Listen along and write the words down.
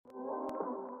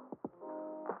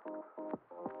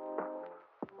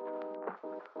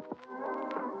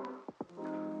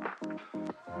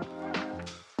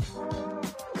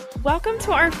Welcome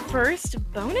to our first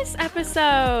bonus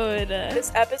episode.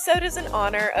 This episode is in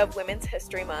honor of Women's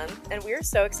History Month, and we're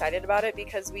so excited about it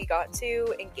because we got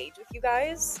to engage with you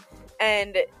guys.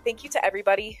 And thank you to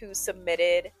everybody who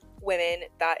submitted women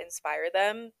that inspire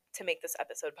them to make this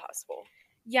episode possible.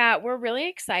 Yeah, we're really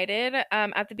excited.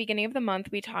 At the beginning of the month,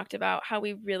 we talked about how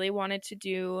we really wanted to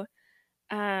do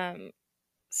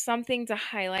something to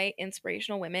highlight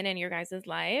inspirational women in your guys'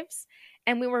 lives.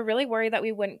 And we were really worried that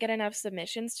we wouldn't get enough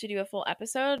submissions to do a full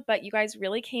episode, but you guys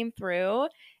really came through.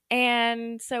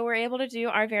 And so we're able to do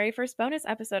our very first bonus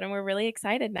episode, and we're really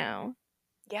excited now.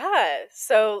 Yeah,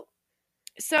 so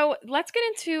let's get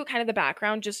into kind of the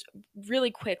background just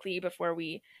really quickly before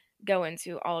we go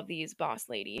into all of these boss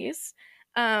ladies.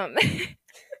 Um,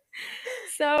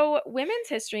 so Women's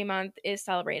History Month is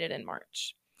celebrated in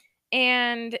March.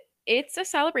 And it's a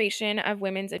celebration of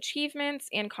women's achievements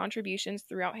and contributions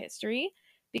throughout history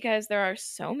because there are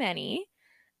so many.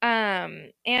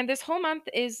 And this whole month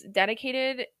is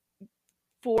dedicated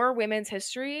for women's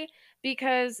history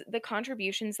because the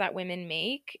contributions that women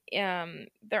make,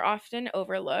 they're often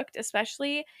overlooked,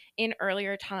 especially in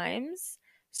earlier times.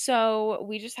 So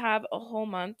we just have a whole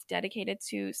month dedicated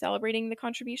to celebrating the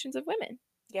contributions of women.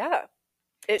 yeah,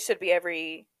 it should be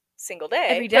every single day.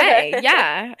 Every day,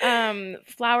 yeah.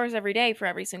 Flowers every day for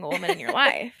every single woman in your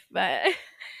life. But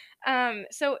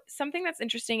so something that's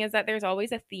interesting is that there's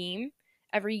always a theme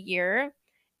every year.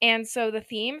 And so the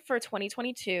theme for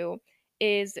 2022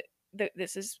 is,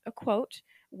 this is a quote,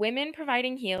 women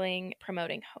providing healing,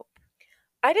 promoting hope.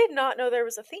 I did not know there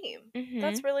was a theme. Mm-hmm.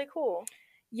 That's really cool.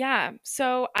 Yeah,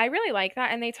 so I really like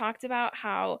that. And they talked about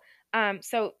how,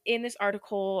 so in this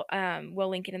article, we'll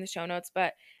link it in the show notes,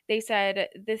 but they said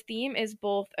the theme is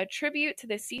both a tribute to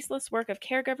the ceaseless work of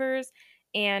caregivers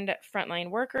and frontline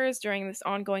workers during this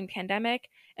ongoing pandemic,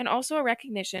 and also a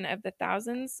recognition of the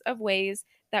thousands of ways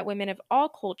that women of all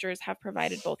cultures have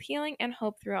provided both healing and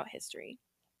hope throughout history.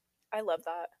 I love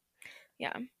that.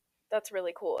 Yeah. That's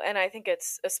really cool. And I think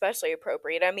it's especially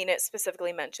appropriate. I mean, it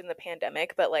specifically mentioned the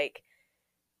pandemic, but like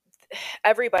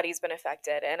everybody's been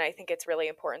affected, and I think it's really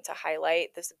important to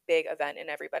highlight this big event in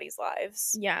everybody's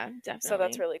lives. Yeah, definitely. So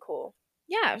that's really cool.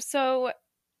 Yeah, so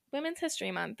Women's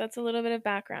History Month, that's a little bit of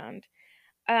background.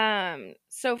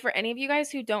 So for any of you guys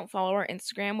who don't follow our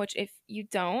Instagram, which if you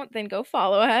don't, then go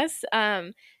follow us.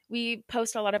 We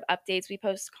post a lot of updates. We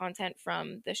post content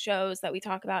from the shows that we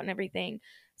talk about and everything.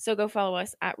 So go follow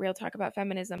us at Real Talk About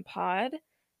Feminism Pod.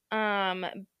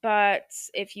 But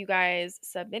if you guys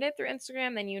submitted through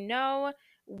Instagram, then you know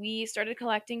we started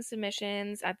collecting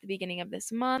submissions at the beginning of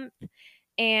this month.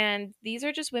 And these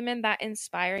are just women that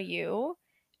inspire you.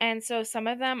 And so some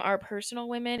of them are personal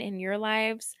women in your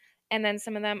lives. And then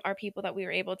some of them are people that we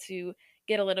were able to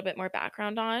get a little bit more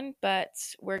background on, but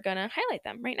we're going to highlight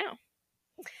them right now.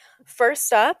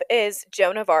 First up is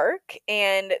Joan of Arc,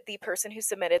 and the person who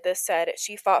submitted this said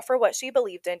she fought for what she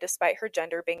believed in despite her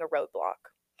gender being a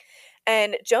roadblock.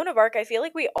 And Joan of Arc, I feel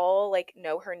like we all like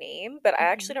know her name, but I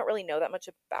actually don't really know that much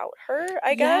about her,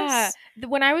 I guess. Yeah.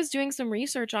 When I was doing some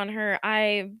research on her,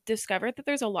 I discovered that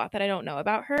there's a lot that I don't know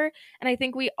about her. And I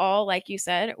think we all, like you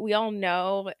said, we all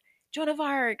know Joan of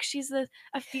Arc. She's a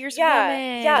fierce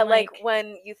woman. Yeah, like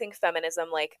when you think feminism,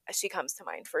 like she comes to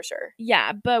mind for sure.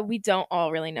 Yeah, but we don't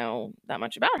all really know that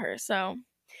much about her, so.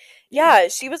 Yeah,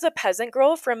 she was a peasant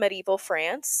girl from medieval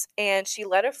France, and she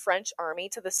led a French army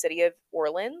to the city of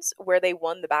Orleans, where they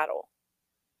won the battle.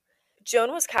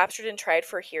 Joan was captured and tried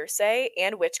for heresy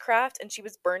and witchcraft, and she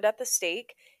was burned at the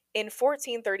stake in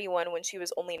 1431 when she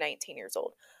was only 19 years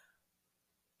old.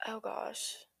 Oh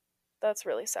gosh, that's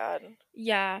really sad.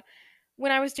 Yeah.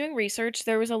 When I was doing research,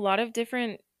 there was a lot of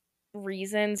different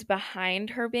reasons behind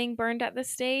her being burned at the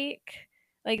stake.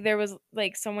 Like there was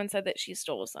like someone said that she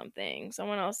stole something.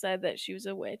 Someone else said that she was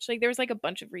a witch. Like there was like a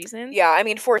bunch of reasons. Yeah, I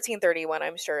mean 1431,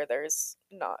 I'm sure there's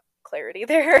not clarity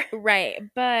there. Right,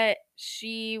 but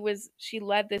she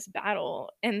led this battle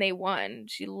and they won.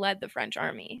 She led the French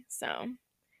army. So,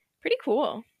 pretty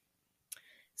cool.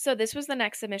 So this was the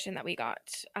next submission that we got.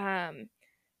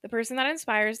 The person that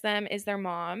inspires them is their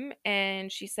mom,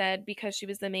 and she said because she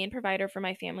was the main provider for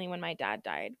my family when my dad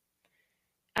died.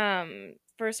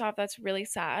 First off, that's really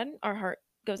sad. Our heart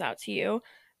goes out to you.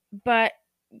 But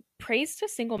praise to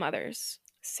single mothers.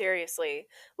 Seriously.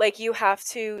 Like you have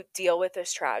to deal with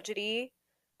this tragedy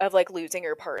of like losing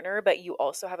your partner, but you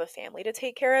also have a family to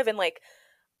take care of. And like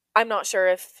I'm not sure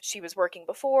if she was working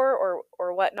before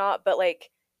or whatnot, but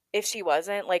like if she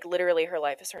wasn't, like literally her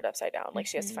life is turned upside down. Like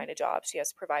she has to find a job, she has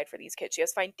to provide for these kids, she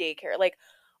has to find daycare, like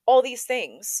all these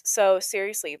things. So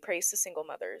seriously, praise to single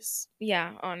mothers.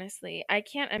 Yeah, honestly. I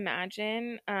can't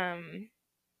imagine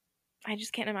I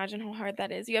just can't imagine how hard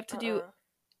that is. You have to do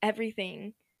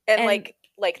everything. And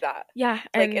like that. Yeah.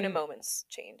 Like in a moment's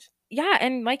change. Yeah,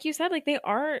 and like you said, like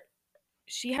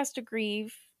she has to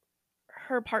grieve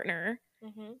her partner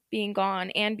being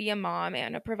gone and be a mom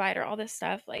and a provider, all this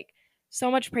stuff. Like, so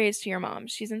much praise to your mom.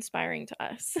 She's inspiring to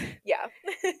us. Yeah.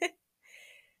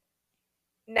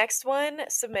 Next one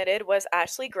submitted was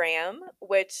Ashley Graham,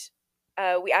 which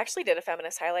we actually did a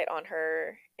feminist highlight on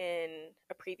her in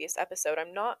a previous episode.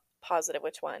 I'm not positive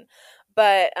which one,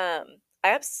 but I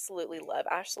absolutely love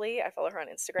Ashley. I follow her on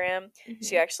Instagram.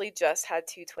 She actually just had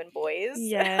 2 twin boys.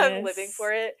 Yes. I'm living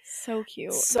for it. So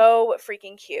cute. So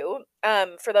freaking cute.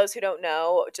 For those who don't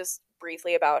know, just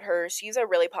briefly about her, she's a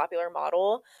really popular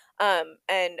model.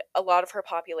 And a lot of her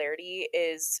popularity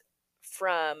is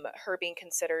from her being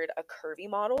considered a curvy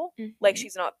model. Like,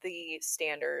 she's not the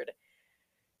standard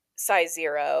size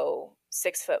 0,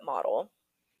 6 foot model.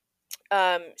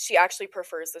 She actually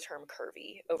prefers the term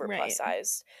curvy over plus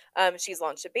size. She's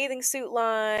launched a bathing suit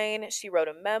line. She wrote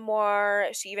a memoir.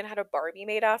 She even had a Barbie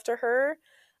made after her.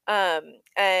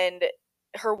 And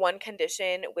her one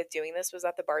condition with doing this was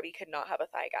that the Barbie could not have a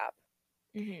thigh gap.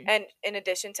 And in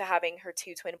addition to having her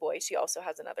 2 twin boys, she also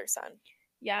has another son.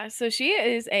 Yeah, so she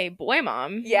is a boy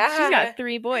mom. Yeah. She's got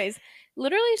 3 boys.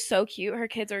 Literally so cute. Her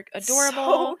kids are adorable.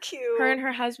 So cute. Her and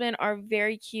her husband are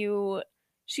very cute.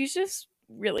 She's just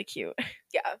really cute.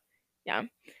 Yeah.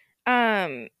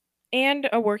 Yeah. And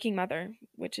a working mother,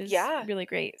 which is really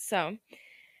great. So,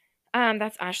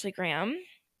 that's Ashley Graham.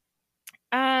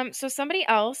 So somebody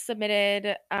else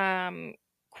submitted,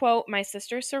 quote, my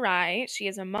sister Sarai. She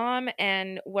is a mom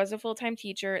and was a full-time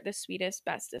teacher, the sweetest,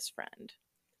 bestest friend.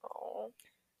 Oh,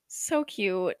 so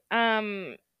cute.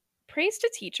 Praise to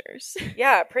teachers.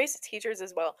 Yeah, praise to teachers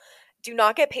as well. Do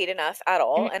not get paid enough at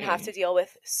all and have to deal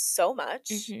with so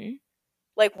much.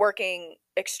 Like, working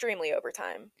extremely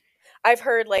overtime. I've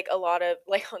heard, like, a lot of,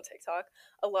 like, on TikTok,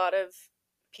 a lot of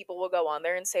people will go on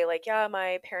there and say, like, yeah,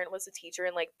 my parent was a teacher,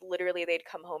 and, like, literally they'd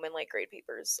come home and, like, grade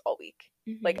papers all week,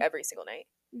 like, every single night.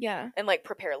 Yeah. And, like,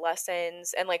 prepare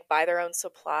lessons and, like, buy their own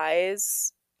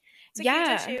supplies. It's a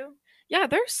huge issue. Yeah,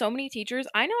 there's so many teachers.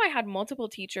 I know I had multiple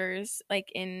teachers, like,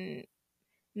 in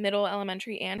middle,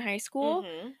 elementary, and high school,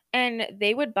 and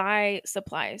they would buy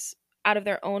supplies out of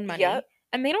their own money.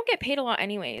 And they don't get paid a lot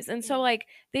anyways. And so, like,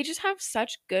 they just have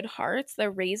such good hearts.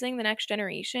 They're raising the next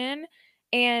generation,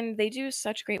 and they do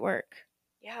such great work.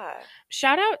 Yeah.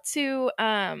 Shout out to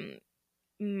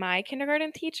my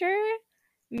kindergarten teacher,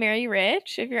 Mary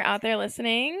Rich, if you're out there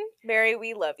listening. Mary,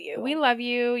 we love you. We love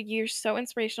you. You're so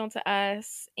inspirational to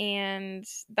us, and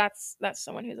that's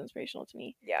someone who's inspirational to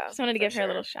me. Yeah. Just wanted to give her a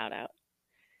little shout out.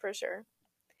 For sure.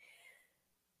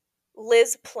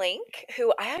 Liz Plank,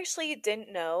 who I actually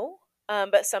didn't know,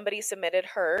 but somebody submitted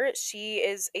her. She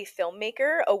is a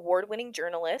filmmaker, award-winning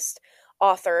journalist,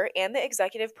 author, and the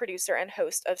executive producer and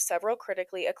host of several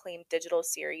critically acclaimed digital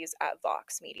series at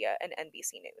Vox Media and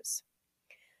NBC News.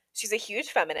 She's a huge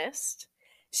feminist.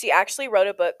 She actually wrote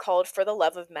a book called For the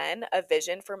Love of Men, A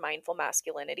Vision for Mindful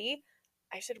Masculinity.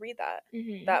 I should read that.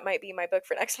 That might be my book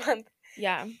for next month.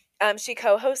 Yeah. She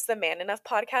co-hosts the Man Enough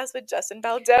podcast with Justin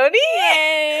Baldoni.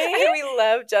 Yay! And we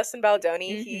love Justin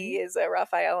Baldoni. He is a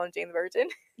Raphael on Jane the Virgin.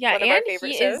 Yeah, one of our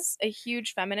favorite shows. Is a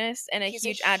huge feminist and a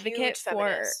huge advocate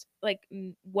for, like,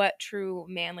 what true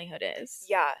manlyhood is.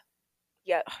 Yeah.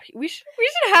 Yeah. Oh, we should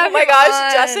have Oh my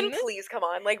gosh, Justin, please come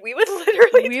on. Like, we would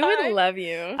literally would love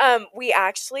you. We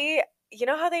actually, you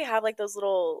know how they have, like, those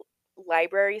little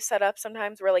library set up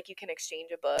sometimes where, like, you can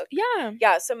exchange a book?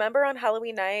 Yeah, so remember on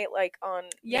Halloween night, like, on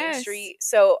Main Street?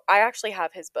 So I actually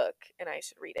have his book and I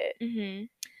should read it.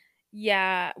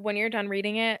 Yeah, when you're done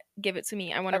reading it, give it to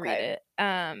me. I want to read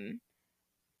it.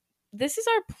 This is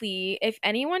our plea. If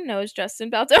anyone knows Justin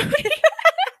Baldoni,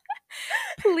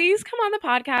 please come on the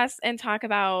podcast and talk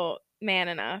about Man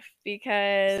Enough,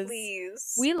 because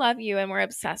we love you and we're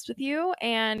obsessed with you,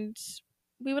 and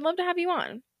we would love to have you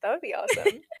on. That would be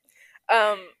awesome.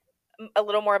 A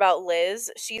little more about Liz.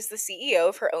 She's the CEO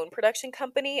of her own production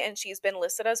company, and she's been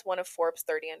listed as one of Forbes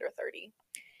 30 Under 30.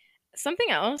 Something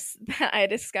else that I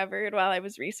discovered while I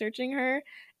was researching her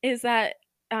is that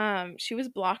she was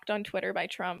blocked on Twitter by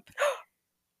Trump.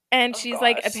 And she's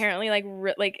like, apparently,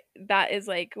 like that is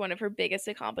like one of her biggest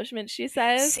accomplishments, she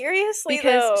says. Seriously,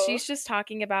 because she's just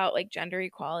talking about, like, gender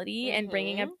equality and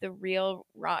bringing up the real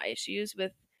raw issues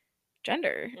with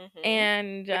gender,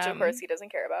 and which of course he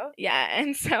doesn't care about. Yeah,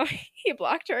 and so he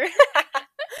blocked her.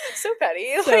 So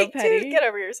petty. Like, petty. Dude, get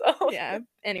over yourself. Yeah.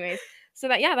 Anyways, so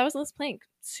that was Liz Plank.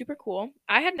 Super cool.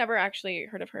 I had never actually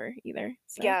heard of her either.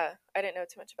 So. Yeah, I didn't know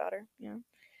too much about her. Yeah.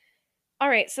 All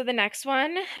right, so the next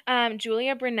one,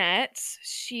 Julia Burnett,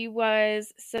 she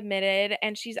was submitted,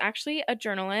 and she's actually a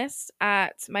journalist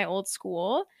at my old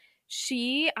school.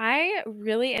 I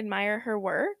really admire her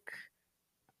work.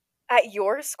 At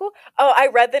your school? Oh, I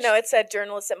read the note. It said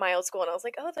journalist at my old school, and I was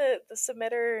like, oh, the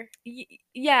submitter.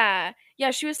 Yeah,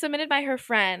 she was submitted by her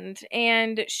friend,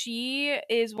 and she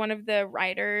is one of the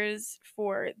writers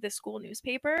for the school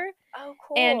newspaper. Oh,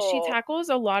 And she cool. tackles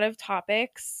a lot of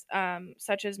topics,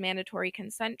 such as mandatory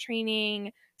consent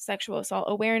training, sexual assault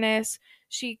awareness.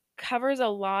 She covers a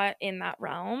lot in that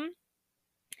realm.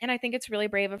 And I think it's really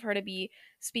brave of her to be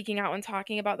speaking out and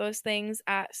talking about those things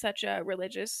at such a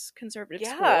religious conservative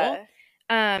school. Yeah.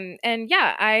 And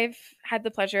yeah, I've had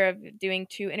the pleasure of doing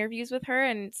 2 interviews with her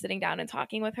and sitting down and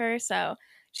talking with her. So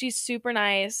she's super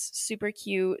nice, super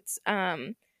cute.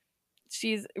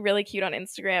 She's really cute on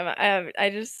Instagram.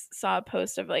 I just saw a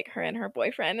post of like her and her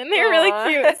boyfriend, and they're really Aw.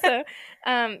 cute. So,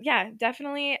 yeah,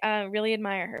 definitely, really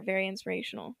admire her. Very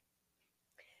inspirational.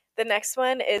 The next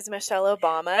one is Michelle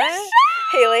Obama.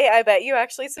 Haley, I bet you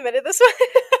actually submitted this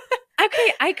one.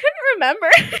 Okay, I couldn't remember.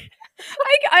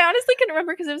 I honestly couldn't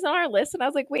remember because it was on our list, and I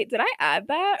was like, wait, did I add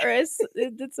that, or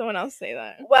did someone else say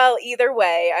that? Well, either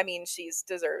way, I mean, she's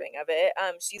deserving of it.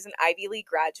 She's an Ivy League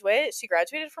graduate. She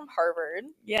graduated from Harvard.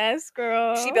 Yes,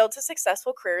 girl. She built a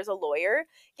successful career as a lawyer.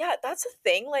 Yeah, that's the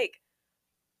thing. Like,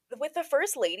 with the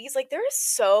first ladies, like, there are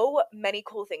so many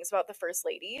cool things about the first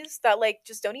ladies that, like,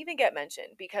 just don't even get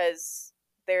mentioned because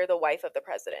they're the wife of the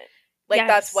president. Like,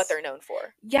 that's what Yes. they're known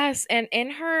for. Yes, and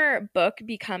in her book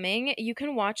Becoming, you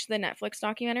can watch the Netflix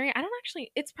documentary. I don't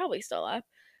actually, it's probably still up,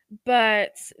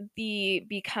 but the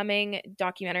Becoming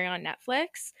documentary on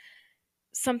Netflix,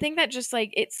 something that just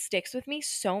like it sticks with me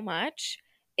so much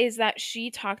is that she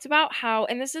talked about how,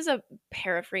 and this is a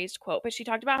paraphrased quote, but she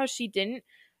talked about how she didn't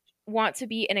want to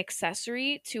be an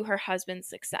accessory to her husband's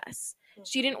success.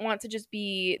 She didn't want to just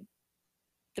be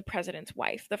the president's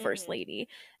wife, the first Mhm. lady.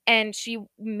 And she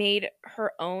made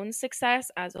her own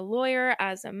success as a lawyer,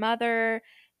 as a mother,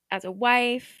 as a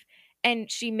wife,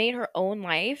 and she made her own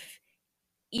life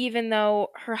even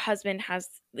though her husband has,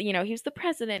 he was the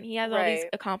president, he has all these Right.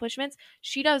 accomplishments.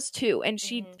 She does too. And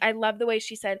Mhm. I love the way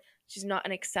she said she's not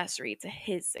an accessory to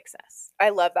his success. I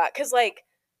love that because, like,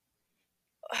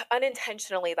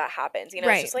 unintentionally that happens. You know,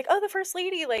 it's Right. just like, oh, the first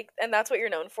lady, like, and that's what you're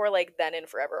known for, like, then and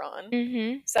forever on.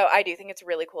 Mhm. So I do think it's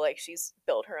really cool. Like, she's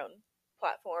built her own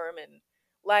platform and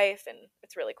life, and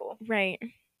it's really cool. Right.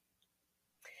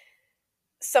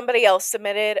 Somebody else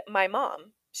submitted my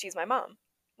mom. She's my mom.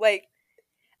 Like,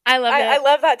 I love I it.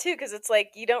 love that too because it's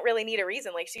like you don't really need a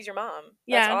reason. Like, she's your mom.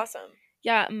 That's Yeah. awesome.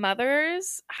 Yeah,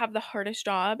 mothers have the hardest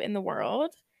job in the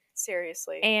world.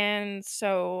 Seriously. And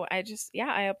so I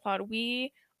applaud.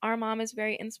 Our mom is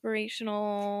very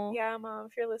inspirational. Yeah, mom,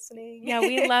 if you're listening. Yeah,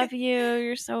 we love you.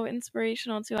 You're so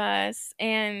inspirational to us.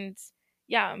 And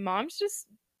yeah, moms just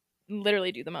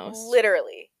literally do the most.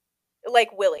 Literally.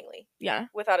 Like, willingly. Yeah.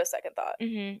 Without a second thought.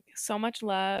 So much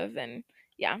love, and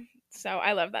yeah. So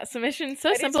I love that submission. So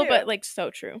I do simple, too. but like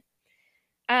so true.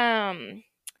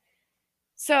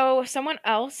 So someone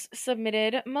else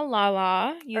submitted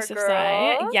Malala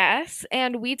Yousafzai. girl. Yes,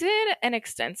 and we did an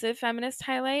extensive feminist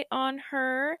highlight on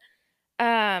her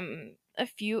a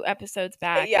few episodes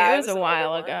back. Yeah, it was a an older while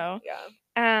one. ago.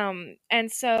 Yeah.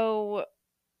 And so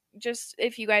just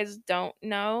if you guys don't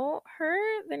know her,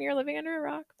 then you're living under a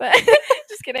rock. But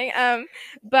just kidding.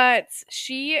 But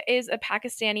she is a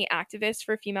Pakistani activist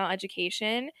for female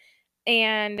education,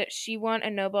 and she won a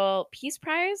Nobel Peace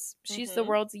Prize. She's the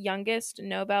world's youngest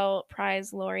Nobel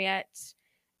Prize laureate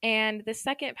and the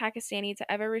second Pakistani to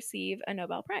ever receive a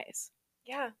Nobel Prize.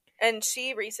 Yeah. And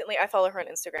she recently, I follow her on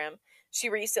Instagram. She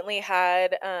recently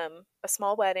had a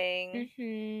small wedding.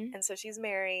 And so she's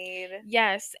married.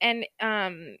 Yes, and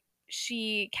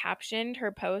she captioned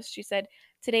her post. She said,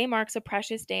 "Today marks a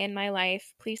precious day in my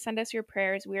life. Please send us your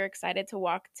prayers. We are excited to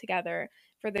walk together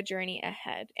for the journey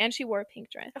ahead." And she wore a pink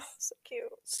dress. Oh, so cute.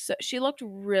 So she looked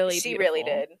really She beautiful. really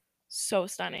did. So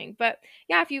stunning. But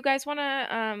yeah, if you guys want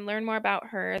to learn more about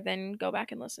her, then go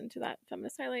back and listen to that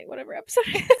feminist highlight, whatever episode.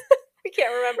 We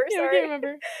can't remember. Yeah, sorry. we can't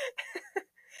remember.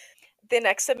 The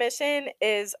next submission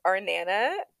is our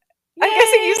Nana. I'm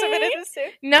guessing you submitted this too.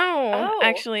 No,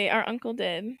 actually, our uncle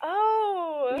did.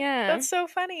 Oh, yeah, that's so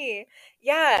funny.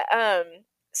 Yeah.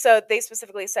 So they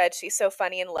specifically said she's so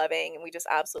funny and loving, and we just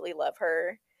absolutely love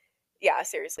her. Yeah,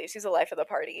 seriously, she's the life of the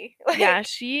party. Yeah,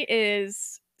 she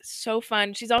is so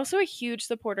fun. She's also a huge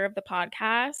supporter of the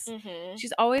podcast.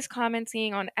 She's always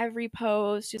commenting on every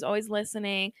post. She's always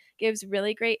listening, gives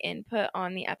really great input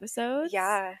on the episodes.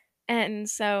 Yeah. And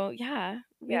so, yeah,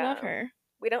 we love her.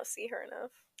 We don't see her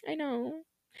enough. I know.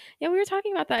 Yeah, we were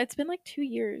talking about that. It's been like 2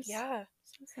 years. Yeah.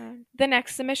 So sad. The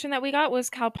next submission that we got was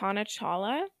Kalpana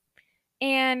Chawla.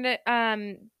 And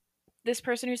this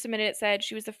person who submitted it said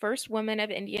she was the first woman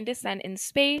of Indian descent in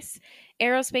space,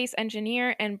 aerospace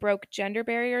engineer, and broke gender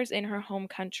barriers in her home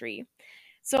country.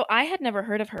 So I had never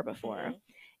heard of her before. Mhm.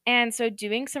 And so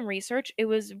doing some research, it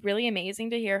was really amazing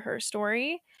to hear her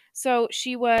story. So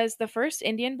she was the first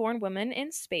Indian born woman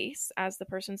in space, as the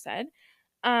person said.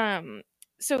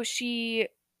 So she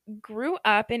grew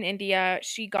up in India.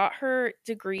 She got her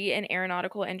degree in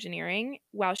aeronautical engineering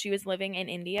while she was living in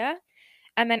India.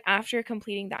 And then after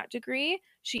completing that degree,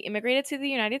 she immigrated to the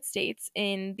United States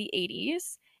in the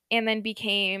 80s and then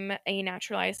became a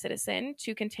naturalized citizen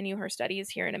to continue her studies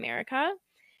here in America.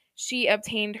 She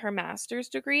obtained her master's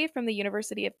degree from the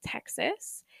University of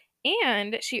Texas,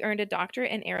 and she earned a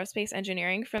doctorate in aerospace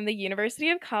engineering from the University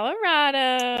of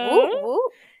Colorado Woo, woo.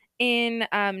 in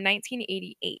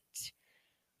 1988.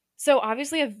 So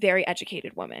obviously a very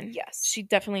educated woman. Yes. She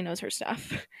definitely knows her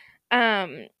stuff.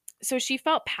 So she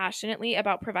felt passionately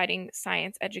about providing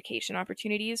science education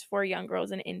opportunities for young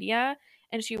girls in India,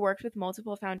 and she worked with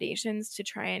multiple foundations to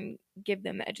try and give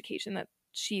them the education that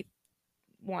she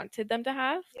wanted them to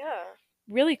have. Yeah.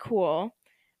 Really cool.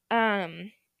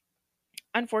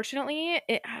 Unfortunately,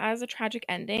 it has a tragic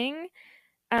ending.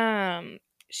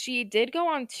 She did go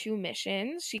on 2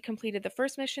 missions. She completed the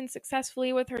first mission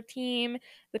successfully with her team.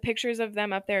 The pictures of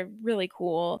them up there really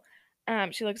cool.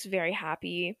 She looks very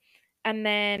happy. And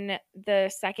then the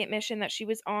second mission that she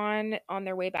was on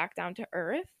their way back down to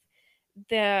Earth,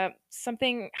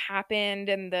 something happened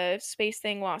and the space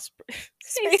thing lost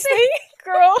Space thing,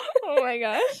 girl. Oh my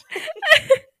gosh.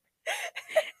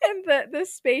 And the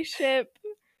spaceship,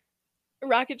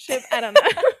 rocket ship, I don't know.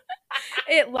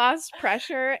 It lost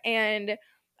pressure and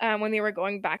when they were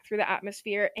going back through the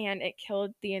atmosphere, and it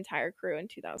killed the entire crew in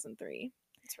 2003.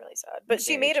 It's really sad. But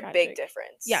she Very made a big tragic.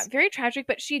 difference. Yeah, very tragic,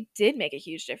 but she did make a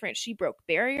huge difference. She broke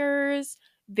barriers,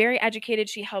 very educated.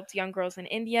 She helped young girls in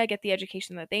India get the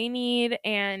education that they need,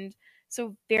 and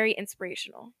so very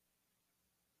inspirational.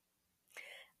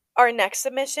 Our next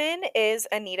submission is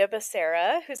Anita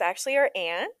Becerra, who's actually our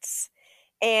aunt.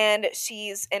 And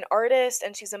she's an artist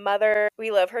and she's a mother. We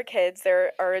love her kids.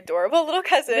 They're our adorable little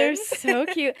cousins. They're so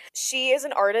cute. She is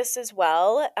an artist as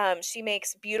well. She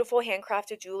makes beautiful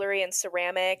handcrafted jewelry and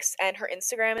ceramics, and her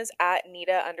Instagram is at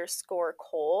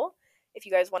Nita_Cole. If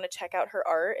you guys want to check out her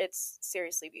art, it's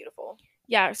seriously beautiful.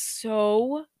 Yeah,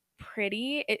 so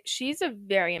pretty. She's a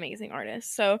very amazing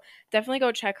artist. So definitely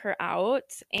go check her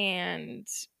out. And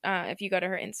if you go to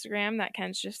her Instagram, that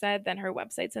Ken's just said, then her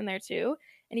website's in there too.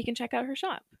 And you can check out her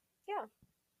shop. Yeah.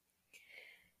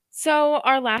 So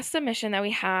our last submission that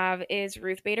we have is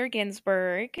Ruth Bader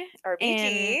Ginsburg.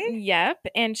 RBG. And, yep.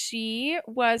 And she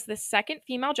was the second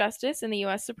female justice in the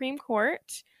U.S. Supreme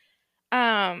Court.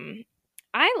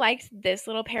 I liked this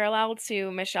little parallel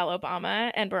to Michelle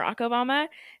Obama and Barack Obama.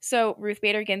 So Ruth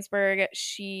Bader Ginsburg,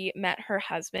 she met her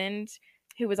husband,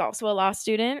 who was also a law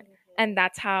student, and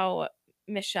that's how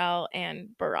Michelle and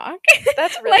Barack.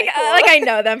 That's really cool. Like I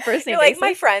know them personally. You're like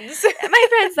my friends. My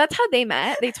friends. That's how they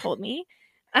met. They told me.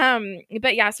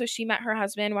 But yeah, so she met her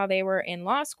husband while they were in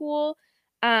law school.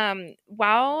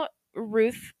 While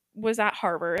Ruth was at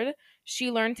Harvard,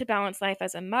 she learned to balance life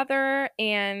as a mother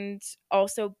and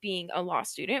also being a law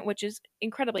student, which is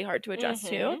incredibly hard to adjust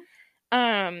to.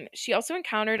 She also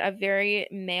encountered a very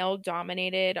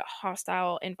male-dominated,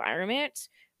 hostile environment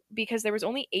because there was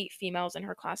only 8 females in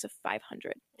her class of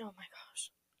 500. Oh my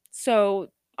gosh. So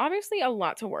obviously a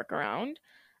lot to work around.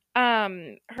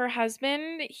 Her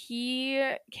husband,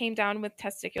 he came down with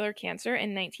testicular cancer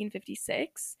in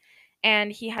 1956,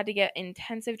 and he had to get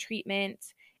intensive treatment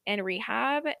and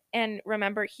rehab. And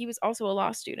remember, he was also a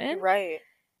law student. Right.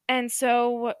 And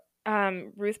so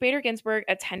Ruth Bader Ginsburg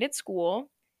attended school.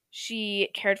 She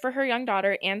cared for her young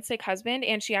daughter and sick husband,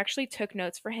 and she actually took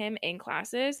notes for him in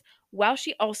classes while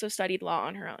she also studied law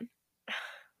on her own.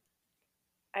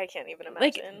 I can't even imagine.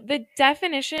 Like the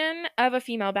definition of a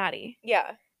female baddie.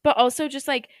 Yeah. But also just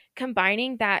like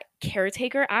combining that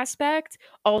caretaker aspect,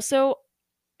 also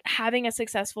having a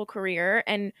successful career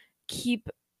and she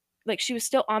was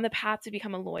still on the path to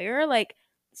become a lawyer. Like,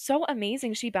 so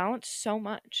amazing. She balanced so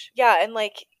much. Yeah, and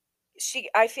like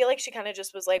I feel like she kind of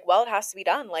just was like, well, it has to be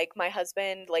done. Like my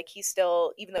husband, like he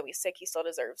still, even though he's sick, he still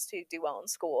deserves to do well in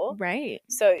school. Right.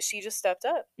 So she just stepped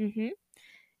up.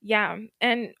 Yeah.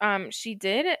 And she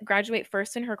did graduate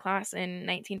first in her class in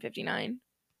 1959.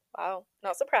 Wow.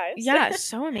 Not surprised. Yeah,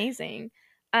 so amazing.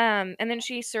 And then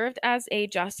she served as a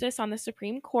justice on the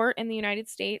Supreme Court in the United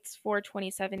States for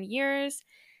 27 years.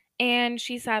 And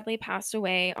she sadly passed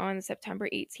away on September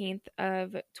 18th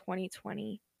of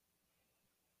 2020.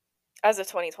 As of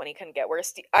 2020 couldn't get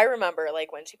worse. I remember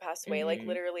like when she passed away, like Mhm.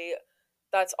 literally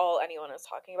that's all anyone was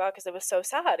talking about because it was so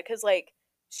sad because like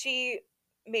she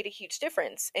made a huge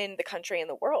difference in the country and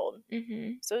the world.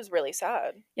 Mhm. So it was really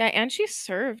sad. Yeah, and she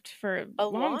served for a A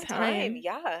long long time, time.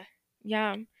 yeah.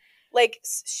 Yeah. Like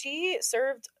she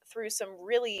served through some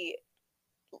really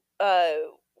uh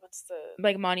what's the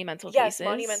Like monumental yes, cases.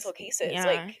 monumental cases. Yeah.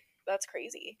 Like that's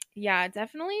crazy. Yeah,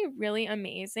 definitely really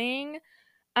amazing.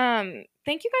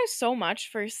 Thank you guys so much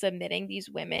for submitting these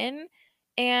women.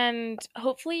 And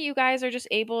hopefully you guys are just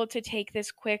able to take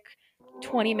this quick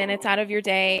 20 minutes out of your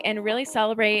day and really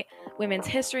celebrate Women's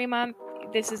History Month.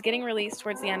 This is getting released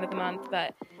towards the end of the month,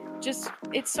 but just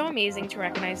it's so amazing to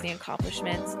recognize the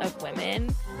accomplishments of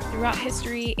women throughout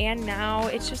history and now.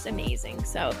 It's just amazing.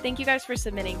 So, thank you guys for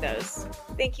submitting those.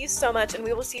 Thank you so much, and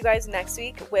we will see you guys next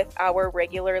week with our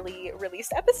regularly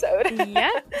released episode.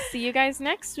 Yep. See you guys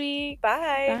next week.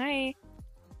 Bye. Bye.